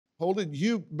Holden,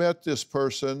 you met this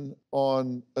person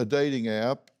on a dating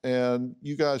app and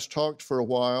you guys talked for a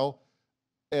while,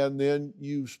 and then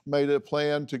you made a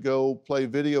plan to go play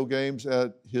video games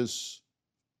at his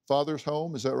father's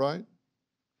home. Is that right?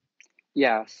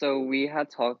 Yeah, so we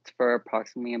had talked for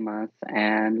approximately a month,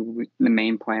 and the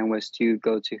main plan was to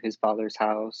go to his father's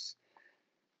house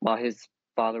while his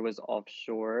father was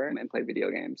offshore and play video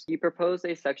games. He proposed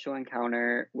a sexual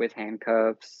encounter with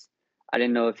handcuffs. I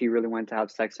didn't know if he really wanted to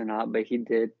have sex or not, but he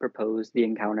did propose the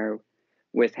encounter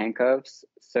with handcuffs.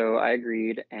 So I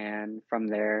agreed, and from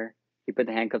there, he put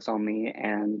the handcuffs on me,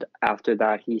 and after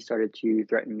that, he started to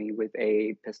threaten me with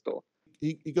a pistol.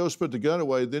 He goes to put the gun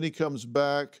away, then he comes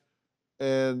back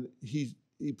and he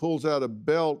pulls out a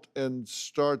belt and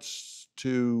starts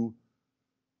to.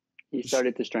 He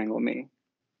started to strangle me.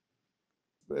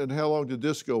 And how long did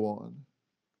this go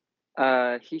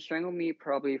on? He strangled me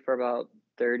probably for about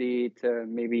 30 to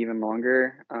maybe even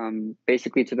longer,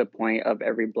 basically to the point of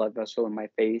every blood vessel in my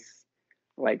face,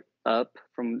 like up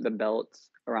from the belt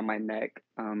around my neck.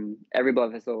 Every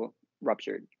blood vessel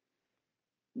ruptured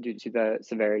due to the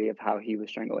severity of how he was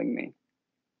strangling me.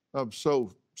 I'm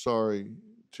so sorry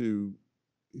to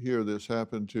hear this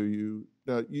happen to you.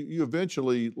 Now, you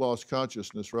eventually lost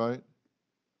consciousness, right?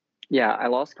 Yeah, I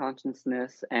lost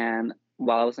consciousness, and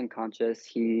while I was unconscious,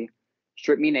 he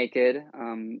stripped me naked.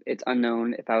 It's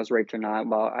unknown if I was raped or not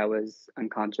while I was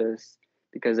unconscious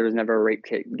because there was never a rape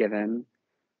kit given.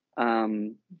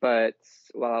 But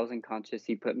while I was unconscious,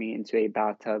 he put me into a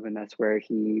bathtub, and that's where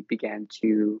he began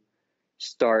to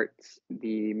start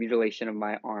the mutilation of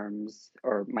my arms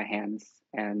or my hands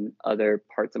and other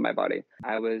parts of my body.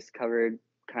 I was covered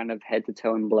kind of head to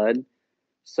toe in blood.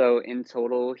 So in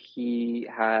total, he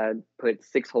had put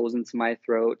 6 holes into my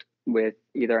throat with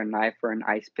either a knife or an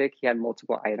ice pick. He had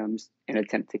multiple items in an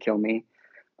attempt to kill me.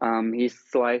 He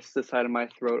sliced the side of my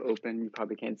throat open. You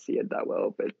probably can't see it that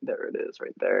well, but there it is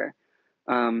right there.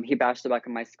 He bashed the back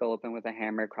of my skull open with a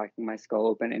hammer, cracking my skull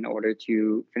open in order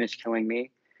to finish killing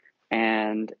me.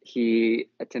 And he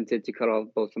attempted to cut off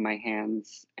both of my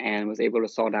hands and was able to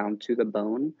saw down to the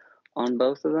bone on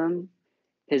both of them.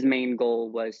 His main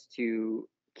goal was to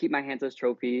keep my hands as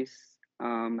trophies,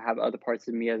 have other parts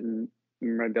of me as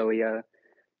memorabilia,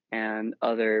 and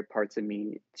other parts of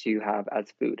me to have as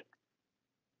food.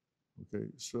 Okay,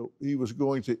 so he was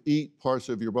going to eat parts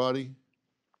of your body?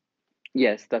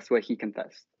 Yes, that's what he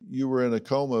confessed. You were in a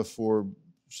coma for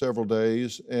several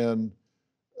days, and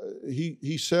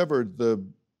he severed the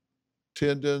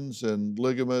tendons and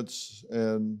ligaments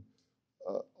and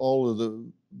all of the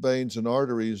veins and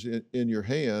arteries in your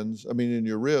hands, I mean, in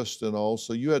your wrist and all.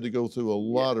 So you had to go through a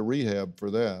Yeah. lot of rehab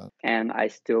for that. And I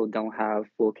still don't have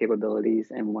full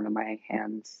capabilities in one of my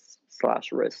hands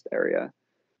slash wrist area.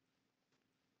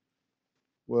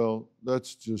 Well,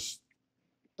 that's just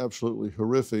absolutely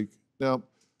horrific. Now,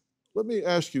 let me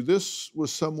ask you, this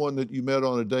was someone that you met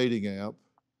on a dating app,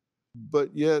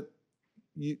 but yet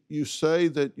you say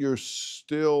that you're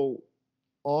still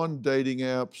on dating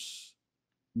apps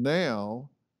now.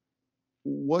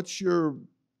 What's your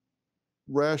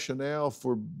rationale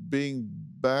for being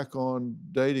back on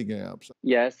dating apps?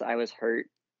 Yes, I was hurt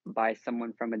by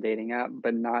someone from a dating app,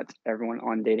 but not everyone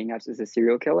on dating apps is a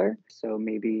serial killer. So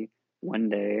maybe one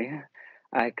day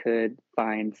I could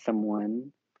find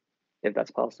someone, if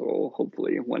that's possible,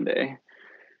 hopefully one day.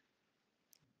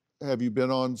 Have you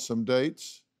been on some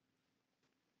dates?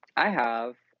 I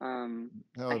have How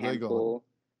a have they gone? handful.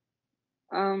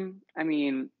 I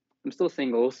mean, I'm still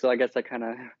single, so I guess that kind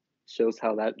of shows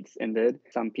how that's ended.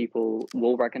 Some people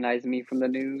will recognize me from the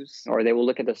news, or they will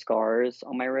look at the scars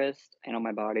on my wrist and on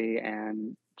my body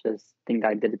and just think that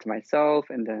I did it to myself,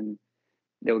 and then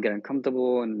they will get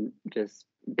uncomfortable and just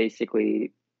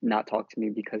basically not talk to me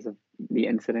because of the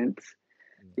incident,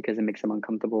 Yeah. because it makes them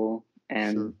uncomfortable.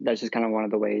 And Sure. that's just kind of one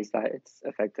of the ways that it's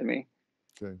affected me.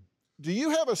 Okay. Do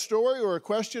you have a story or a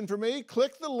question for me?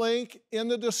 Click the link in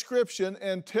the description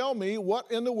and tell me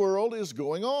what in the world is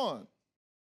going on.